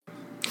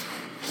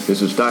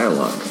This is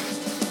Dialogue,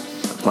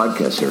 a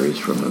podcast series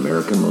from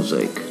American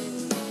Mosaic.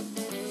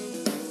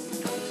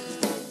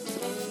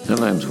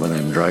 Sometimes when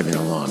I'm driving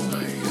along,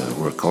 I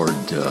record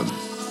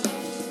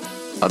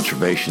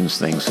observations,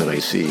 things that I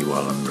see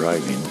while I'm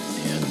driving.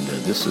 And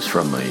this is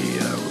from a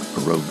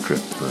road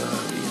trip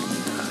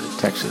in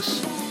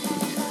Texas.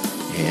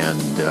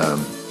 And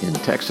in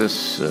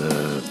Texas,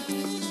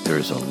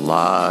 there's a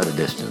lot of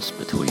distance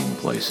between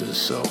places,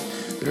 so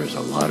there's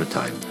a lot of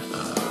time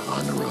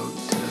on the road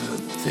to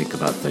think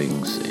about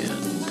things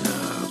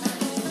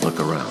and look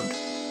around.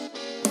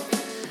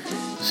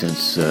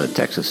 Since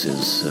Texas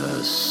is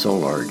so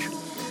large,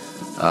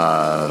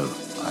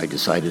 I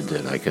decided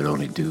that I could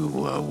only do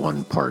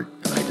one part,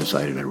 and I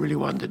decided I really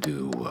wanted to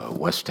do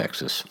West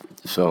Texas.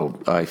 So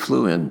I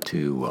flew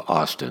into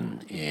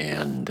Austin,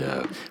 and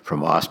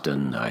from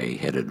Austin I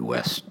headed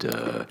west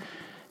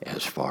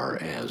as far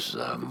as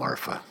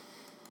Marfa.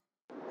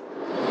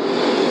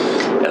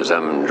 As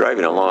I'm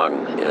driving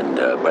along, and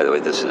by the way,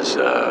 this is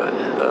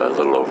a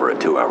little over a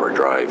 2-hour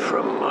drive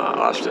from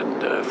Austin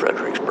to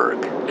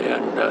Fredericksburg,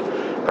 and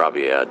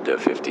probably add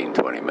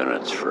 15-20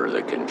 minutes for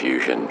the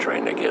confusion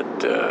trying to get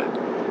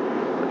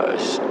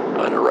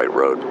on the right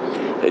road.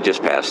 I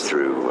just passed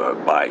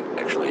through by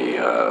actually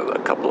a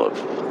couple of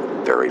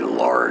very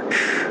large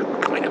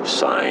kind of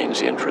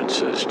signs,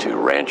 entrances to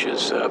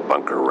ranches,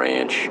 Bunker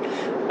Ranch,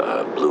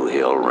 Blue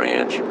Hill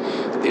Ranch.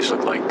 These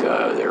look like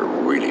they're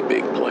really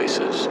big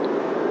places.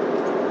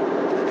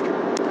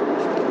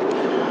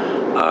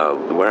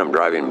 Where I'm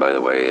driving, by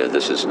the way,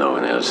 this is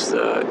known as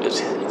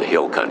the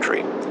Hill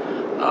Country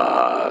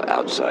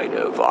outside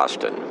of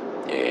Austin,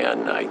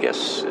 and I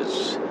guess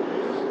it's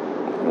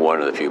one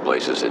of the few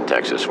places in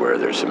Texas where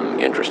there's some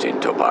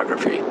interesting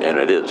topography, and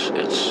it's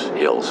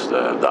hills.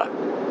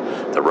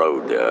 The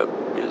road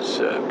is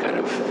kind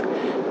of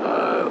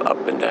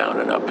up and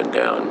down and up and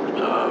down,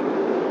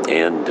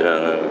 and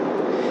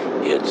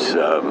it's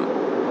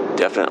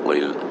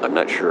definitely, I'm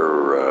not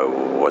sure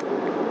what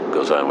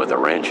goes on with the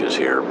ranches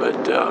here,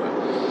 but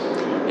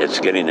it's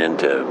getting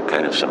into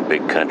kind of some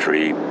big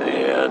country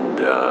and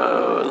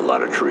a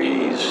lot of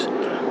trees,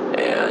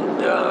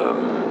 and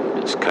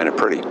it's kind of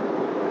pretty.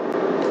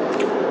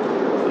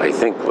 I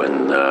think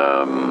when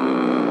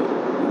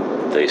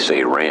they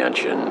say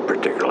ranch, and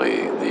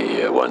particularly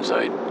the ones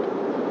I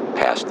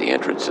passed the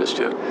entrances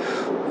to,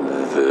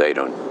 they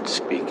don't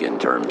speak in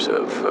terms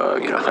of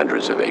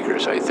hundreds of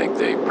acres. I think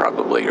they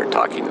probably are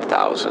talking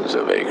thousands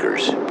of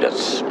acres.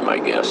 That's my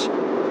guess.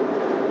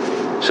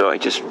 So I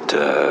just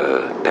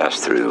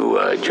passed through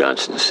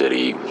Johnson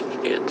City.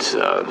 It's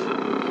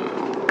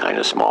kind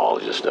of small,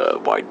 just a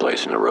wide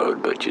place in the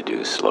road, but you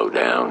do slow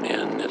down,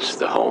 and it's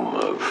the home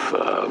of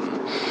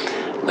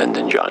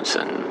Lyndon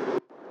Johnson.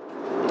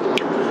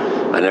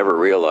 I never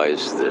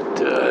realized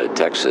that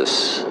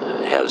Texas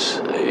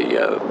has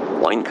a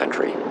wine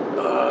country.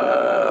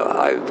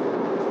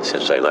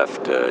 Since I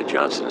left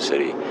Johnson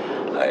City,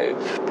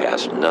 I've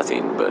passed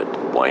nothing but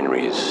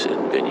wineries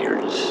and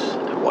vineyards.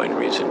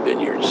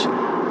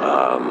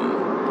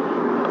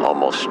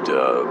 Almost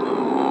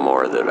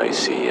more than I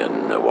see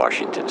in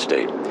Washington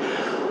State.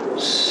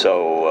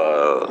 So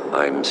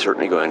I'm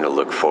certainly going to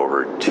look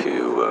forward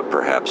to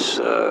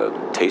perhaps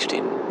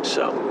tasting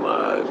some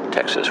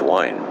Texas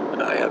wine.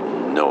 I have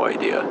no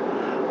idea.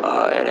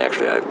 And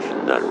actually,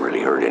 I've not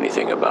really heard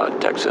anything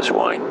about Texas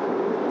wine.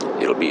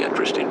 It'll be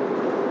interesting.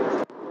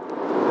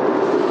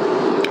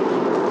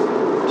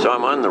 So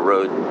I'm on the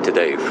road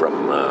today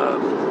from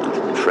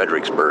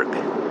Fredericksburg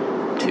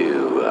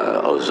to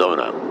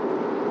Ozona,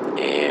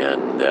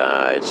 and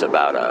it's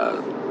about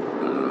a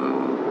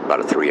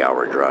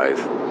 3-hour drive.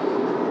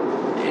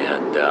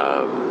 And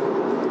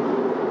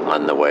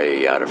on the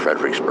way out of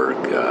Fredericksburg,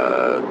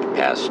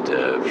 passed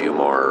a few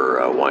more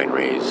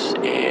wineries,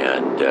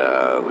 and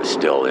was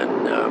still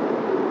in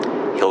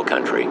hill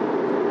country,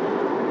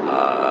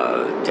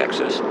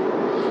 Texas.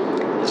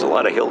 There's a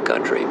lot of hill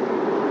country,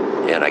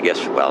 and I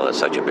guess, well, it's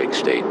such a big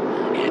state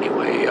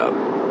anyway.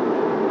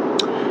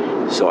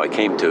 So I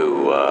came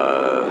to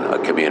a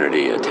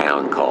community, a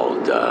town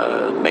called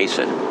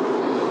Mason,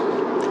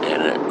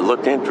 and it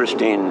looked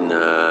interesting.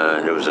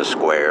 There was a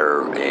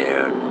square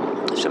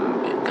and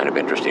some kind of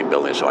interesting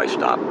buildings, so I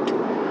stopped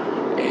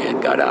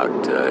and got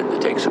out to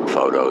take some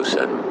photos.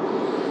 And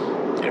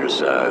there's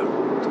a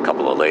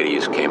couple of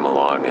ladies came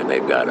along, and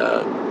they've got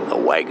a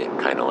wagon,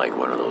 kind of like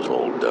one of those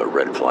old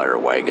Red Flyer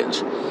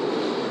wagons,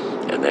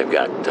 and they've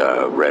got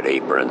red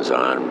aprons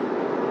on.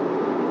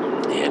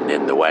 And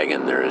in the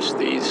wagon, there's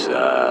these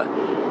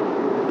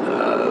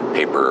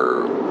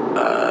paper,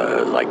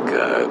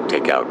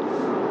 take-out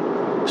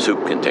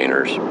soup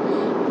containers,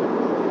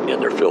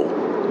 and they're filled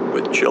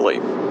with chili.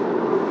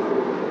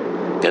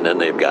 And then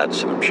they've got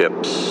some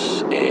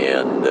chips,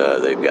 and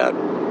they've got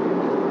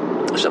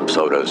some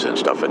sodas and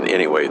stuff. And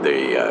anyway,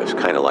 it's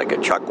kind of like a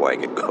chuck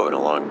wagon going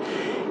along,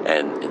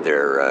 and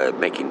they're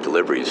making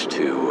deliveries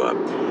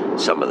to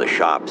some of the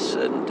shops.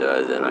 And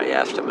then I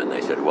asked them, and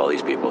they said, well,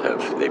 these people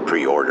they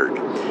pre-ordered.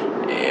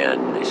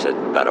 And they said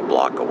about a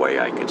block away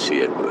I could see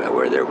it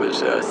where there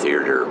was a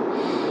theater,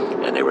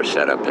 and they were were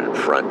set up in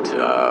front,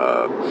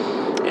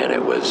 and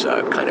it was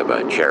kind of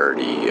a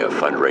charity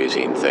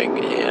fundraising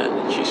thing.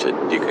 And she said,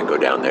 you can go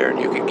down there and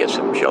you can get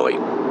some chili.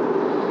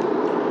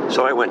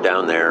 So I went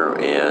down there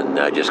and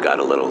I just got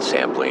a little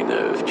sampling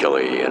of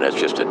chili, and it's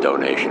just a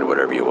donation,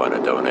 whatever you want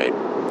to donate.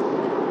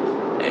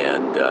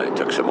 And I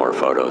took some more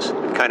photos.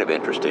 Kind of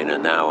interesting.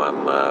 And now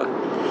I'm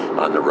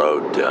on the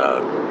road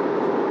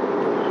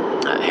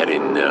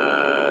heading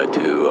to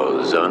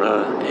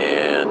Ozona,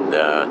 and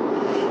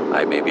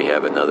I maybe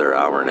have another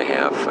hour and a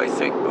half, I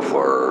think,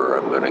 before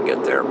I'm going to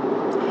get there.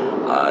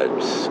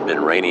 It's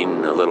been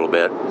raining a little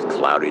bit,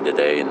 cloudy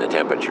today, and the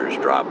temperature's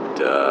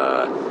dropped.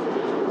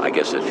 I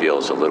guess it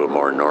feels a little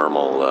more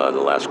normal.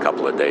 The last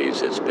couple of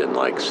days it's been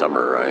like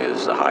summer.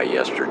 The high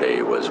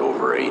yesterday was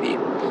over 80,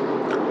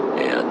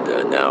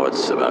 and now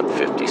it's about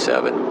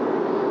 57.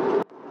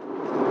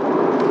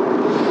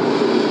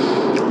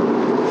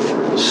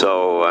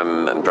 So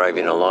I'm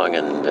driving along,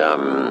 and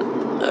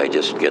I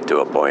just get to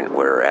a point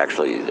where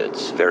actually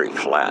it's very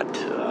flat,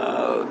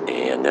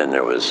 and then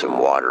there was some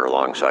water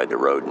alongside the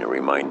road, and it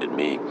reminded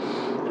me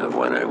of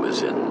when I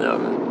was in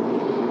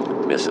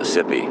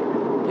Mississippi.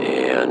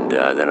 And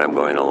then I'm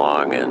going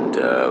along and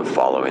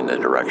following the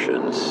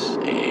directions,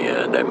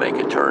 and I make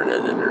a turn,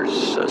 and then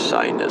there's a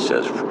sign that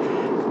says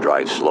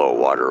drive slow,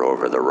 water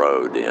over the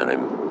road, and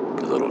I'm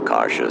a little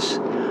cautious.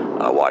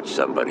 Watch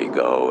somebody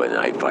go, and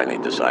I finally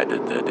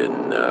decided that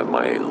in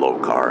my low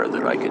car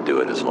that I could do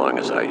it as long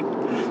as I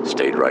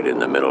stayed right in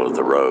the middle of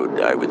the road.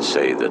 I would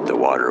say that the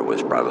water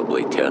was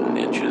probably 10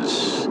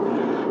 inches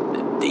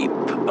deep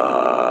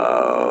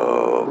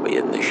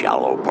in the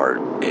shallow part,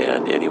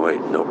 and anyway,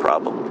 no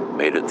problem.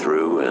 Made it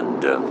through,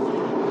 and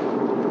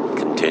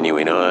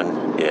continuing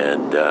on,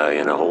 and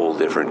in a whole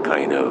different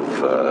kind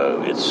of,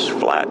 it's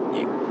flat.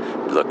 You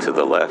look to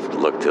the left,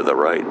 look to the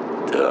right,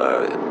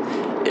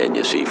 and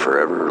you see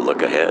forever,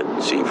 look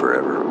ahead, see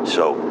forever.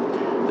 So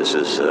this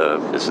is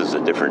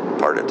a different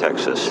part of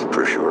Texas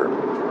for sure.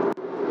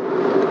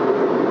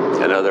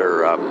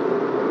 Another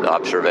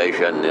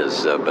observation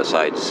is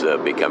besides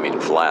becoming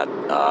flat,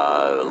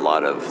 a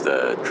lot of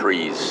the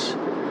trees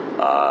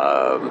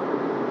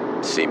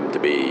seem to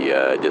be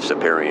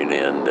disappearing,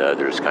 and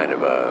there's kind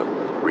of a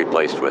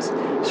replaced with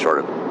sort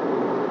of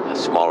a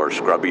smaller,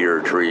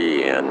 scrubbier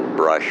tree and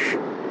brush.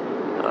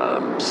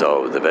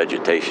 So the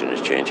vegetation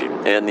is changing.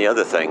 And the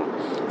other thing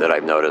that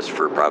I've noticed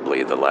for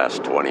probably the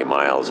last 20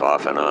 miles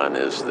off and on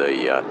is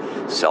the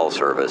cell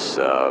service.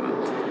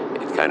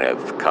 It kind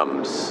of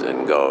comes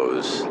and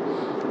goes,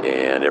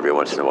 and every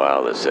once in a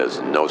while it says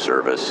no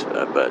service,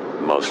 but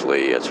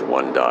mostly it's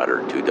 1 dot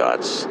or 2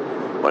 dots.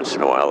 Once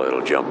in a while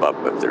it'll jump up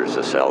if there's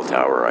a cell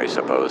tower, I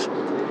suppose.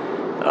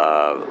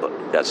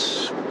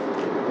 That's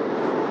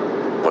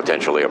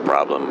potentially a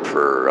problem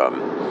for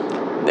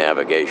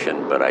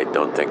navigation, but I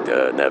don't think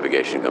the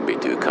navigation is going to be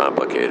too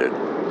complicated.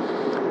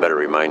 But it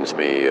reminds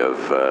me of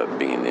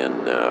being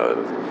in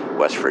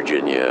West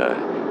Virginia,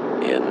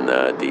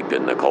 deep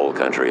in the coal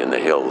country in the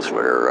hills,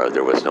 where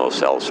there was no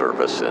cell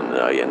service, and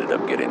I ended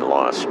up getting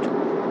lost.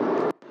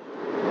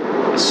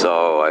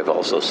 So I've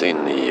also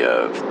seen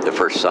the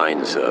first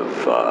signs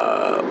of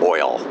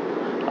oil.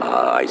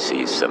 I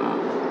see some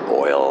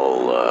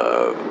oil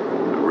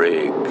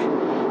rig,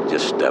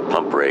 just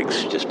pump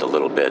rigs, just a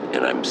little bit,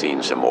 and I'm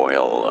seeing some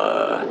oil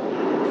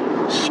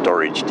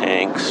storage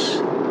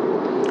tanks.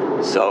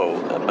 So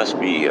I must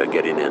be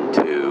getting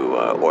into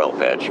oil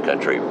patch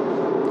country.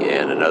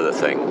 And another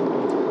thing,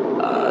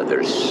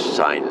 there's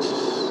signs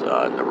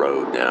on the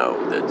road now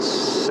that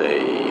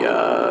say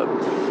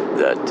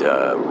that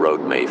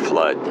road may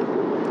flood,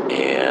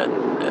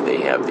 and they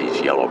have these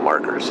yellow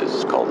markers.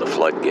 It's called the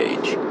flood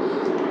gauge,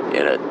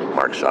 and it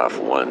marks off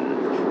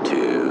 1,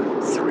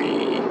 2,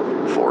 3,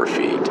 4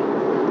 feet.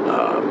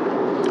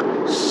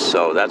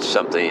 So that's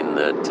something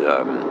that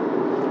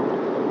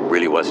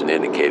really wasn't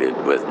indicated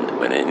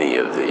when any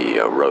of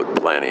the road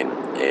planning.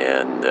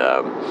 And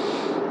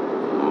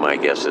my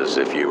guess is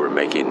if you were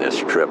making this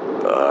trip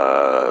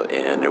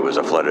and there was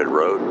a flooded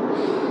road,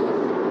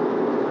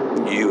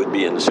 you would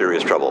be in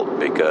serious trouble,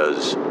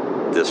 because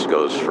this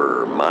goes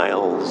for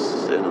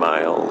miles and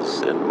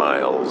miles and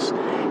miles,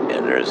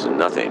 and there's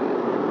nothing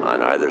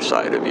on either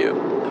side of you.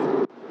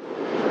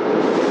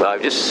 Well,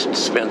 I've just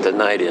spent the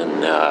night in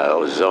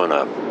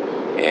Ozona,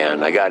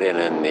 and I got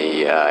in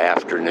the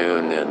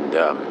afternoon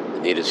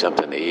and needed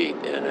something to eat,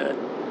 and it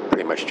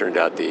pretty much turned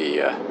out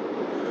the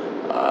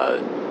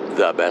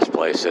best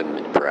place,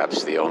 and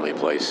perhaps the only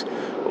place,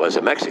 was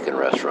a Mexican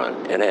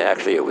restaurant, and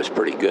it was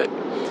pretty good,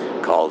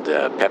 called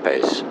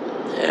Pepe's.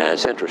 And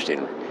it's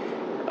interesting.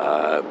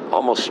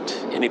 Almost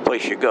any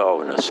place you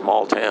go in a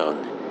small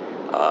town,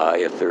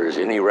 if there's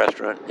any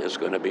restaurant, it's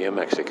going to be a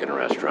Mexican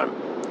restaurant.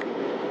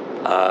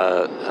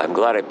 I'm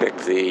glad I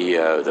picked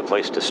the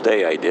place to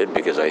stay I did,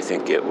 because I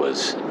think it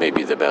was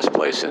maybe the best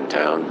place in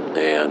town.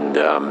 And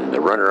the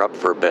runner-up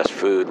for best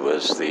food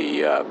was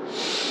the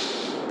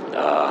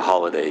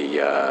Holiday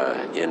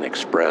Inn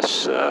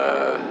Express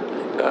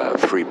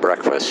free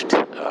breakfast.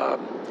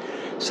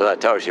 So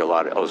that tells you a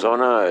lot.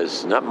 Ozona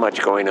is not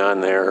much going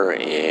on there,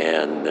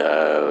 and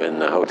in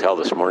the hotel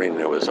this morning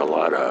there was a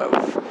lot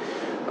of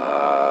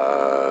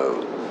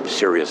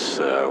serious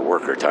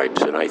worker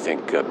types, and I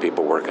think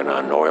people working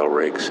on oil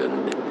rigs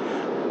and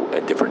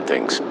different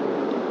things.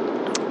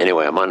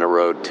 Anyway, I'm on the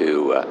road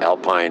to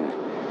Alpine,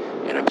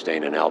 and I'm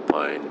staying in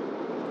Alpine,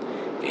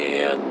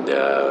 and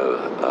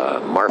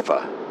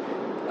Marfa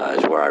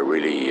is where I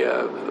really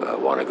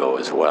want to go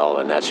as well,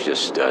 and that's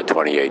just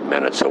 28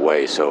 minutes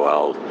away,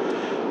 so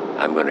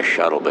I'm going to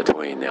shuttle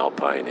between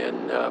Alpine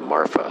and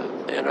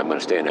Marfa, and I'm going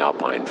to stay in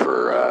Alpine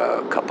for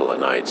a couple of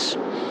nights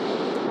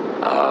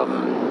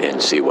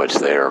and see what's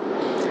there.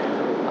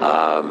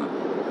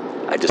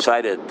 I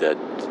decided that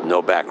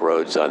no back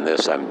roads on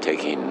this. I'm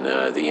taking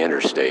the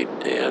interstate,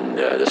 and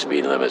the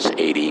speed limit's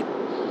 80,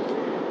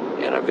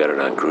 and I've got it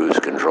on cruise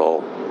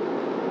control,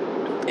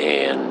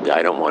 and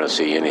I don't want to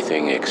see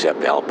anything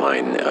except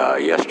Alpine.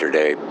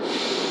 Yesterday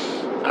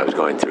I was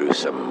going through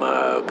some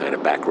kind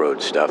of back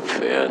road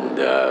stuff, and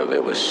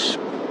it was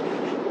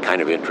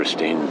kind of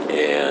interesting,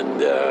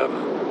 and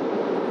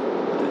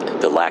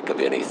the lack of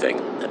anything.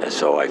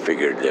 So I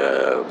figured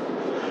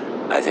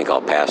I think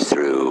I'll pass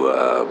through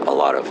a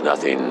lot of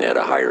nothing at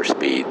a higher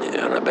speed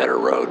on a better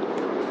road.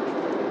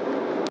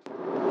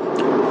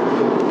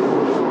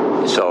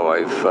 So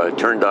I've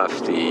turned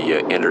off the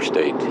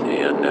interstate,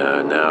 and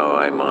now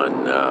I'm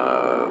on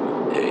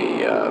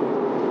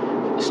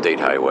a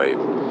state highway,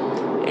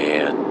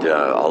 and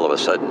all of a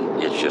sudden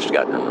it's just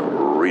gotten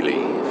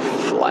really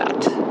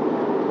flat,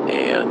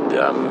 and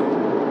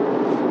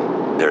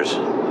there's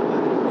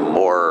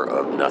more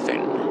of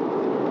nothing.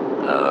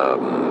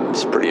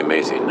 It's pretty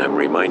amazing. I'm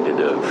reminded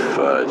of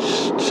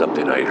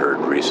something I heard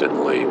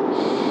recently,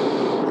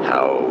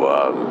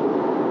 how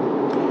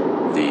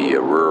the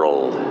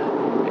rural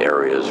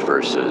areas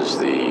versus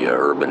the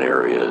urban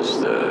areas,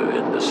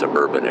 and the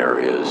suburban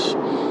areas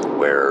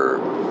where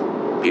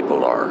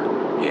people are.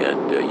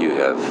 And you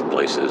have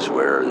places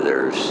where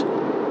there's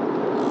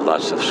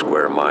lots of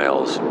square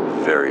miles,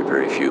 very,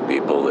 very few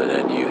people, and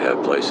then you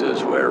have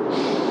places where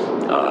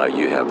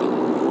you have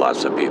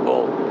lots of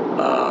people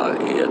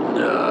in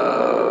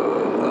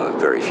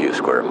very few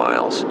square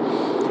miles.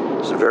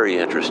 It's very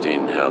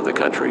interesting how the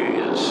country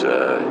is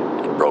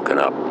broken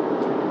up.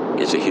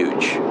 It's a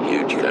huge,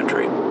 huge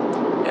country.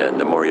 And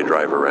the more you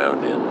drive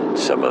around in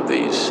some of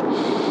these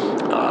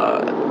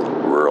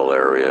rural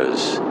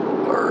areas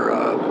or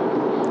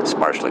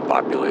sparsely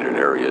populated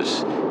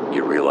areas,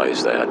 you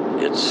realize that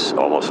it's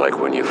almost like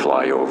when you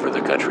fly over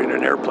the country in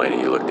an airplane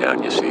and you look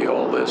down, you see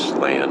all this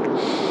land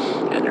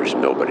and there's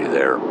nobody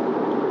there.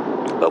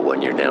 But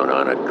when you're down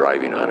on it,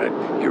 driving on it,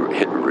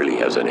 it really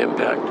has an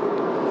impact.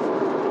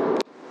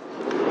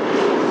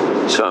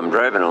 So I'm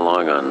driving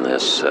along on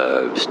this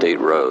state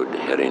road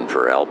heading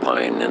for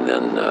Alpine and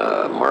then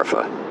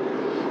Marfa.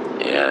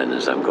 And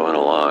as I'm going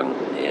along,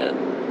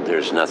 and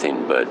there's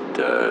nothing but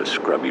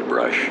scrubby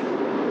brush.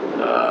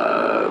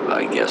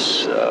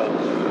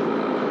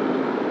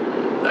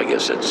 I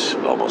guess it's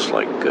almost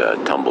like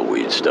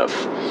tumbleweed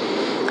stuff.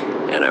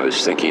 And I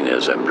was thinking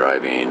as I'm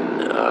driving,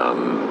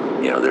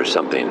 there's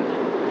something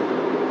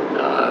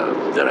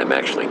that I'm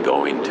actually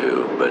going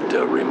to, but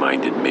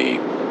reminded me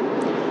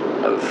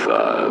of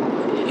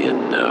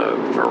in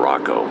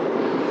Morocco,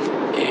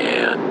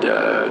 and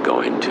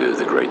going to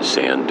the great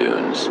sand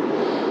dunes.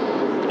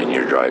 And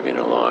you're driving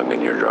along,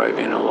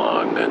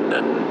 and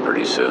then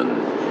pretty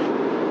soon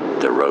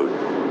the road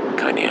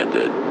kind of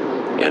ended,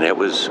 and it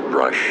was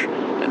brush,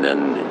 and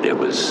then it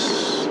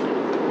was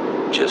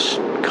just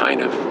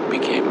kind of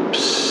became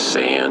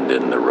sand,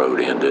 and the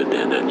road ended,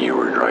 and then you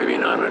were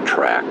driving on a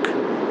track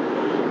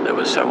that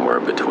was somewhere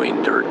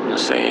between dirt and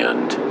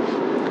sand,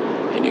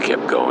 and you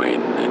kept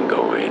going,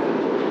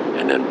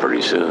 and then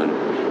pretty soon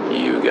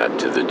you got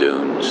to the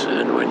dunes,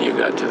 and when you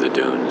got to the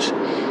dunes,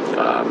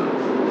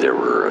 there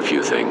were a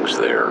few things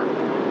there,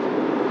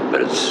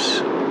 but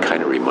it's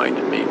kind of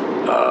reminded me,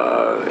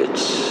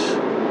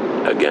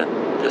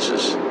 this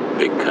is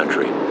big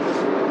country.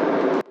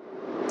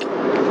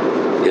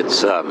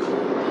 It's a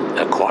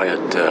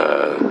quiet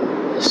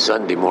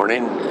Sunday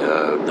morning,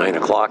 9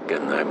 o'clock,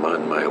 and I'm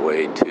on my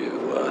way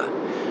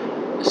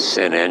to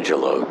San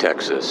Angelo,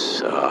 Texas,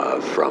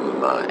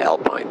 from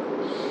Alpine.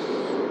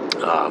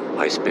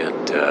 I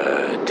spent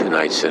 2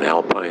 nights in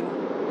Alpine,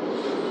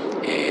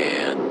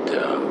 and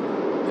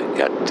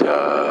got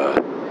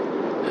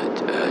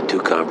 2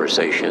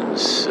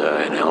 conversations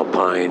in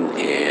Alpine,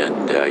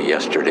 and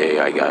yesterday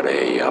I got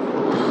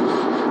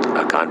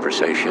a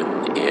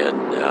conversation in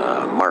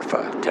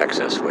Marfa,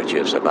 Texas, which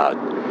is about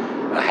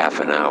a half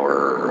an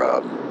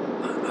hour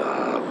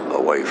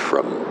away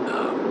from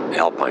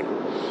Alpine.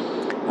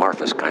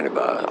 Marfa's kind of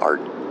an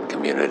art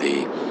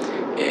community,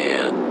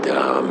 and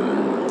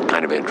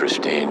kind of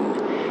interesting.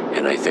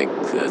 And I think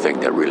the thing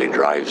that really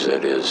drives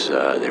it is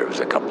there was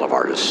a couple of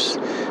artists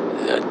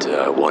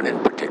that one in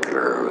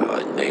particular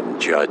named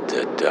Judd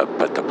that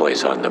put the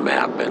place on the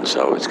map, and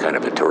so it's kind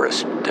of a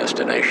tourist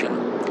destination.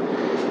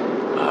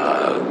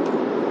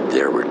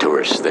 there were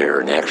tourists there,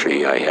 and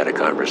actually I had a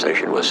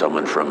conversation with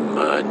someone from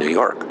New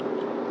York,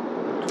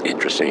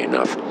 interesting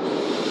enough.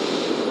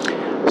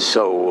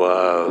 So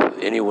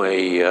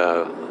anyway,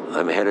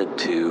 I'm headed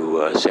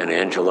to San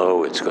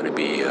Angelo. It's going to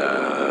be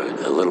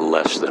a little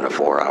less than a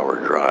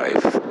 4-hour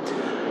drive.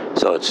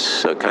 So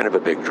it's kind of a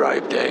big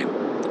drive day,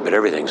 but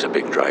everything's a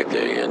big drive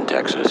day in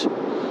Texas.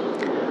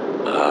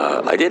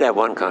 I did have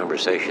one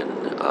conversation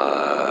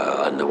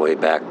on the way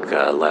back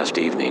last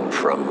evening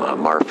from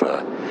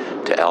Marfa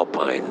to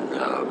Alpine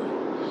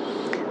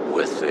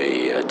with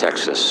a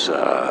Texas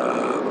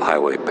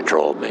highway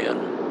patrol man,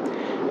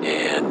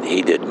 and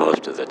he did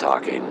most of the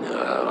talking,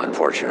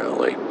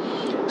 unfortunately.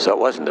 So it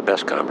wasn't the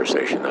best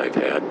conversation I've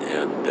had,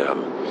 and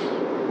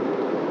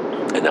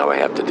now I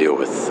have to deal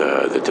with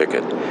the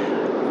ticket.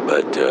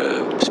 But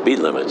speed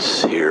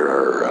limits here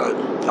are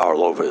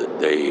all over.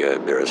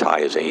 They're as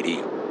high as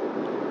 80.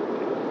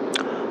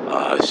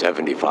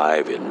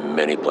 75 in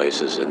many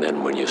places, and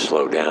then when you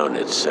slow down,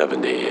 it's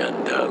 70,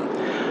 and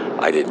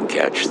I didn't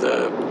catch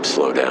the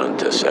slow down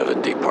to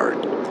 70 part,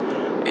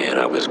 and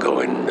I was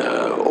going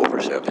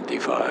over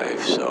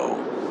 75, so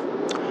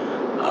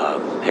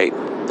hey,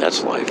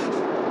 that's life.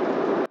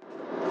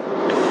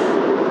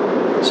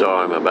 So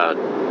I'm about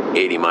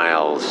 80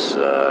 miles,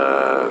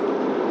 or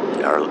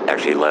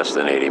actually less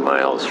than 80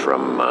 miles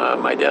from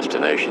my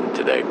destination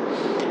today,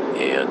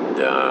 and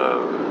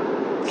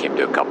came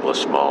to a couple of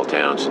small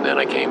towns, and then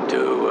I came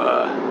to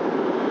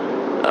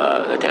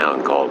a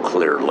town called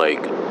Clear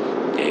Lake.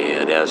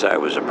 And as I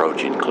was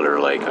approaching Clear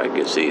Lake, I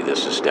could see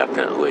this is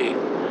definitely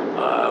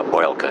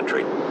oil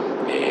country.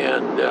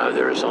 And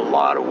there's a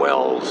lot of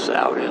wells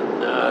out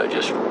in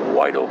just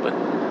wide open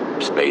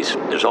space.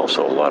 There's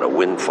also a lot of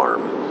wind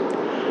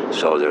farm.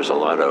 So there's a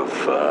lot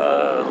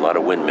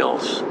of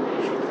windmills,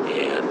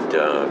 and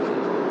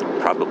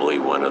probably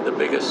one of the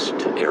biggest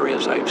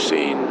areas I've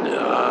seen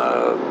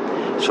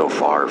so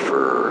far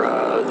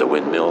for the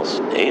windmills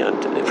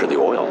and for the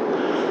oil.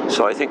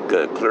 So I think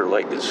Clear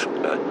Lake is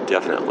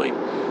definitely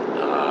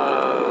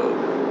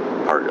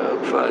part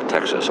of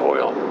Texas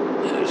oil.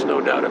 There's no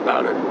doubt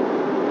about it.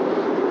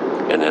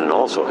 And then it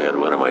also had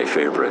one of my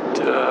favorite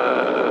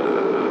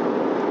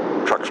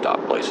truck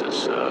stop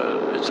places.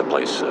 It's a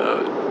place,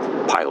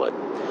 Pilot,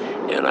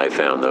 and I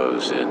found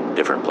those in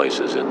different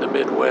places in the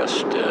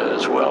Midwest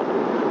as well.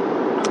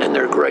 And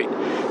they're great.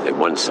 At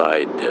one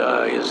side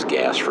is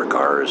gas for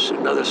cars,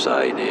 another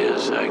side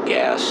is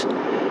gas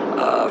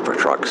for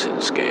trucks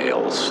and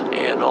scales,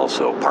 and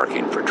also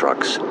parking for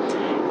trucks.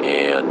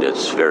 And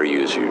it's very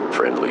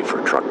user-friendly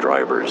for truck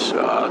drivers.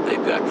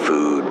 They've got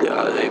food,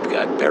 they've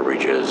got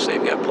beverages,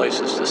 they've got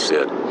places to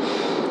sit,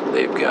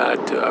 they've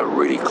got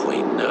really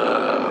clean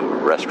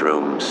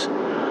restrooms.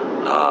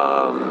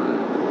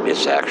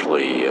 It's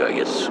actually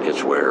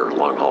it's where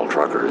long-haul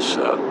truckers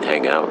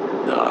hang out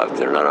if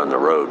they're not on the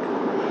road.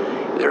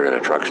 They're in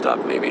a truck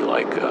stop, maybe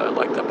like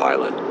the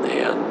Pilot,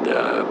 and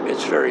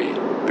it's very,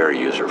 very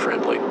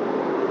user-friendly.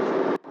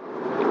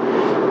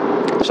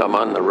 So I'm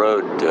on the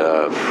road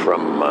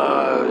from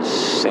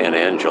San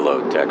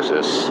Angelo,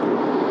 Texas,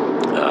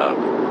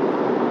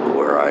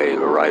 where I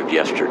arrived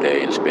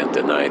yesterday and spent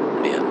the night.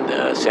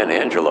 And San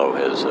Angelo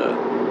has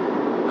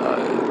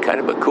kind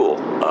of a cool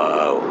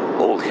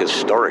old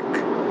historic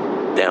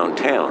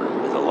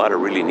downtown with a lot of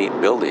really neat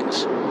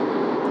buildings.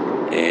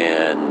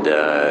 And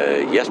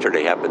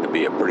yesterday happened to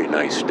be a pretty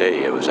nice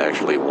day. It was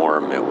actually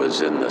warm. It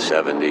was in the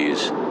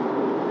 70s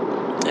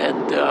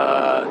and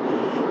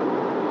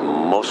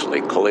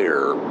mostly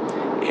clear,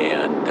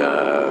 and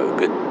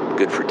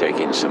good for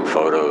taking some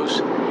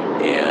photos.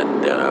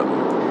 And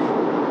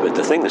but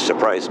the thing that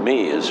surprised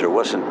me is there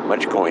wasn't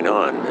much going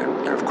on.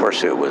 And of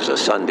course, it was a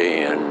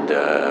Sunday, and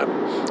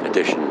in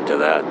addition to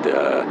that,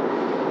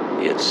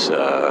 it's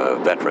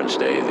Veterans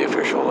Day. The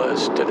official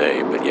is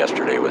today, but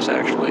yesterday was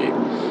actually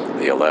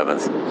the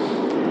 11th.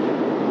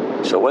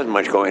 So it wasn't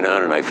much going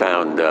on, and I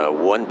found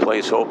one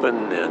place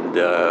open, and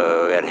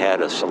it had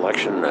a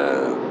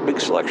big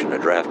selection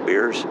of draft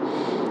beers,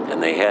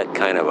 and they had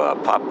kind of a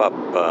pop-up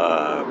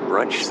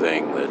brunch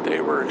thing that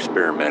they were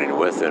experimenting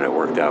with, and it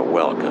worked out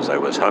well because I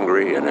was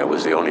hungry, and it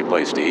was the only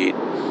place to eat.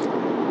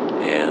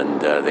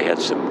 And they had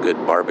some good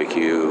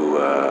barbecue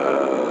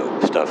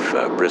stuff,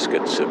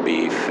 briskets of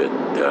beef,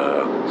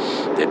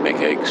 and they'd make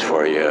eggs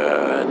for you,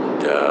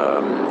 and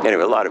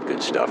anyway, a lot of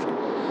good stuff.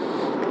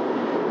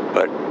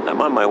 But I'm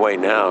on my way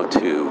now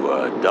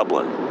to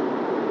Dublin,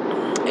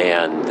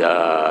 and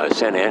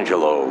San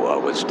Angelo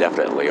was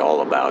definitely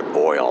all about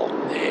oil,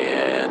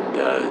 and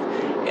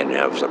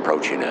I was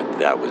approaching it.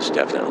 That was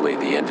definitely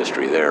the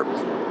industry there.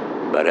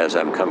 But as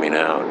I'm coming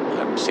out,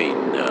 I'm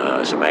seeing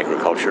some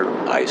agriculture.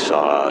 I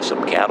saw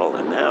some cattle,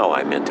 and now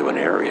I'm into an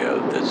area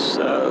that's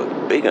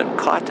big on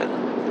cotton,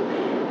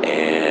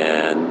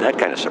 and that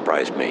kind of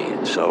surprised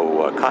me.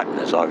 So cotton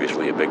is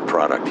obviously a big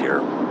product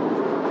here.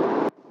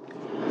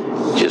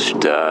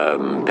 Just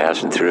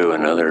passing through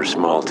another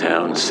small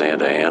town,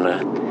 Santa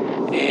Ana,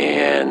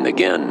 and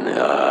again,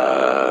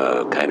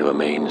 kind of a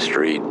main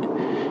street,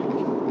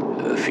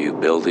 a few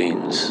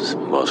buildings,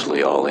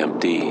 mostly all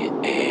empty,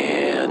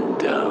 and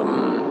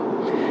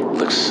and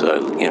looks,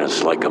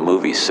 it's like a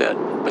movie set,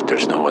 but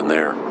there's no one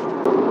there.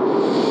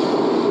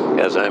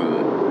 As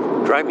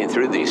I'm driving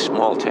through these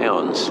small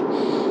towns,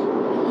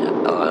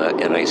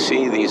 and I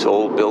see these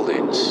old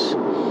buildings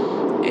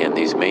and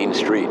these main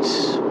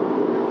streets,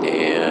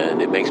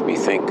 and it makes me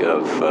think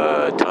of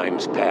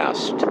times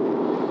past.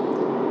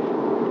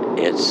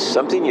 It's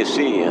something you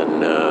see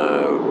in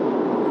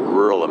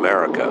rural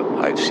America.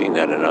 I've seen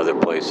that in other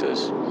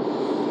places.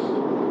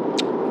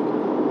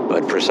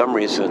 But for some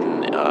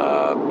reason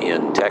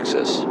in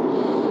Texas,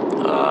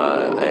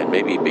 and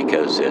maybe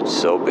because it's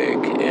so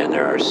big and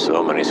there are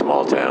so many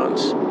small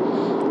towns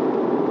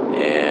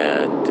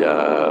and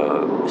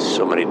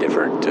so many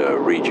different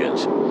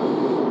regions,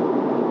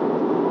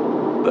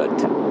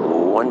 but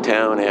one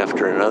town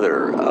after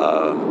another,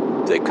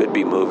 they could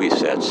be movie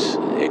sets.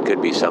 It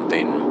could be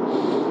something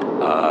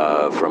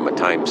from a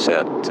time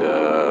set,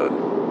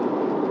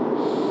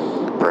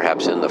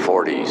 perhaps in the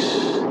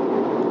 40s,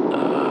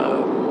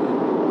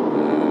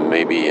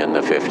 maybe in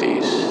the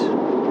 50s,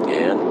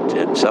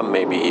 and some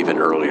maybe even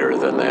earlier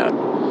than that.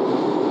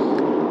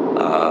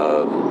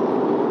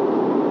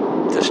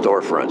 The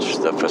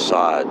storefronts, the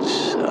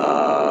facades,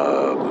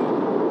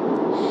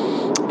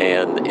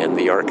 and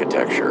the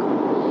architecture.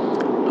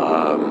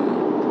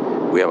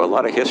 We have a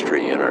lot of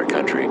history in our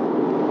country,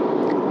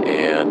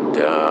 and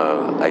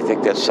I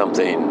think that's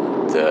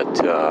something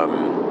that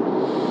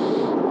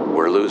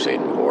we're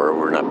losing, or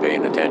we're not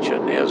paying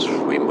attention as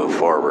we move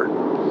forward,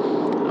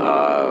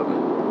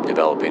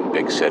 developing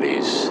big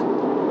cities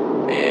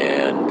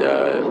and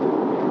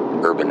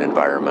urban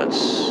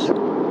environments.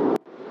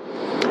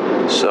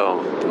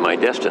 So my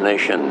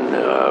destination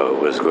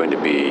was going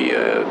to be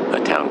a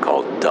town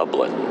called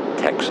Dublin,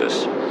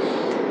 Texas.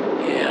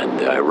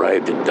 And I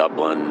arrived in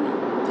Dublin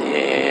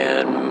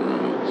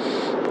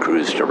and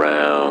cruised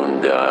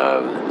around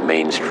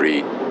Main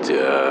Street.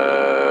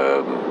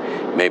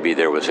 Maybe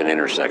there was an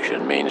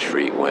intersection. Main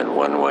Street went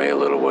one way a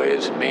little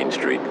ways, Main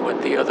Street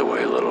went the other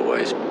way a little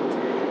ways.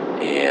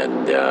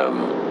 And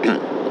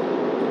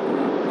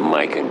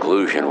my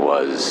conclusion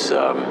was,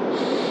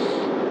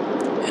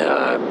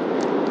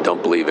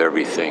 don't believe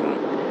everything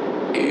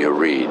you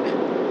read.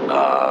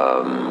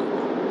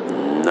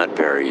 Not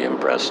very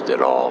impressed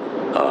at all.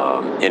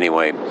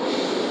 Anyway,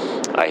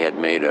 I had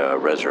made a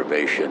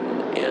reservation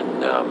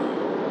in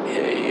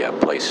a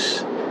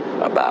place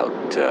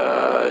about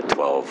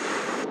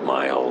 12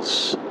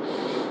 miles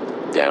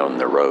down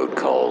the road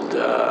called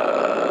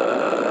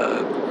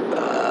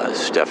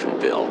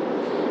Stephenville,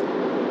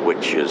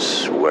 which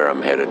is where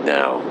I'm headed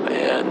now.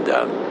 And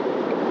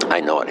I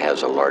know it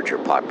has a larger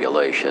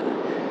population,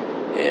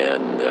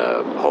 and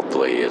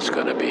hopefully it's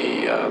going to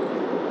be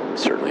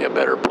certainly a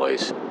better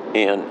place.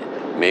 And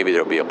maybe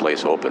there'll be a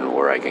place open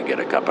where I can get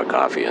a cup of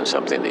coffee and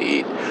something to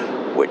eat,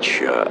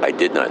 which I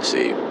did not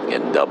see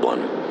in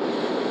Dublin.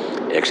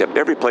 Except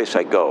every place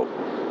I go,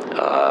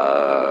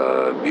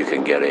 you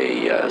can get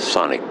a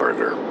Sonic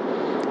burger.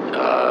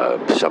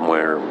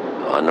 Somewhere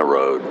on the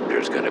road,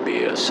 there's going to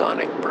be a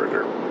Sonic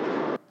burger.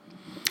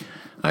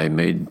 I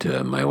made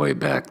my way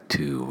back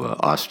to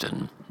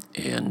Austin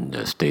and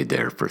stayed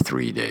there for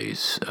 3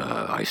 days.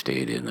 I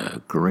stayed in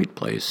a great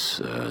place,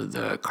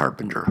 the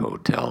Carpenter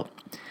Hotel,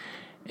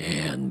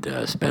 and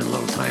spent a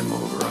little time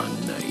over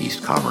on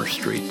East Commerce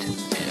Street,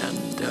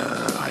 and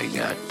I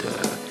got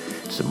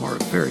some more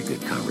very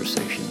good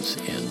conversations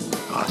in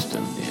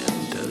Austin,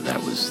 and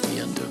that was the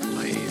end of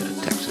my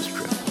Texas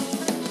trip.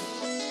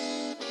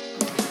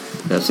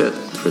 That's it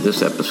for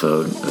this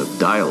episode of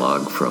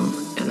Dialogue from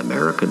An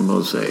American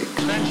Mosaic.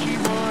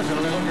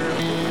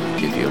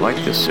 If you like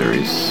this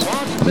series,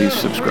 please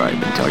subscribe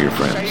and tell your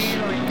friends.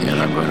 And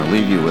I'm going to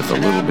leave you with a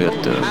little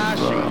bit of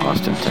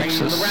Austin,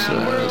 Texas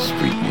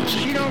street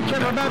music in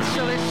the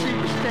background.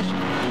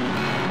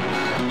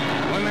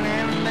 Women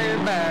and their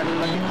bad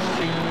luck.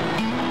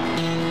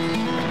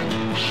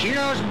 She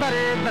knows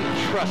better than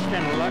trust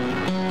and luck.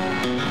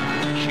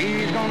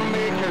 She's gonna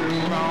make her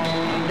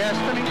own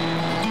destiny.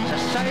 So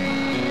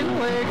sail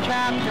away,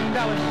 Captain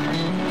Dallas.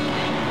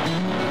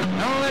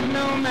 Don't let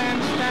no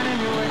man stand in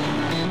your way.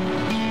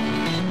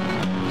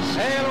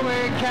 Sail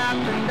away,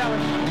 Captain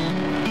Dallas.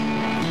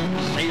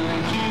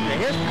 Sailing through the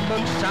history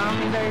books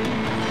someday.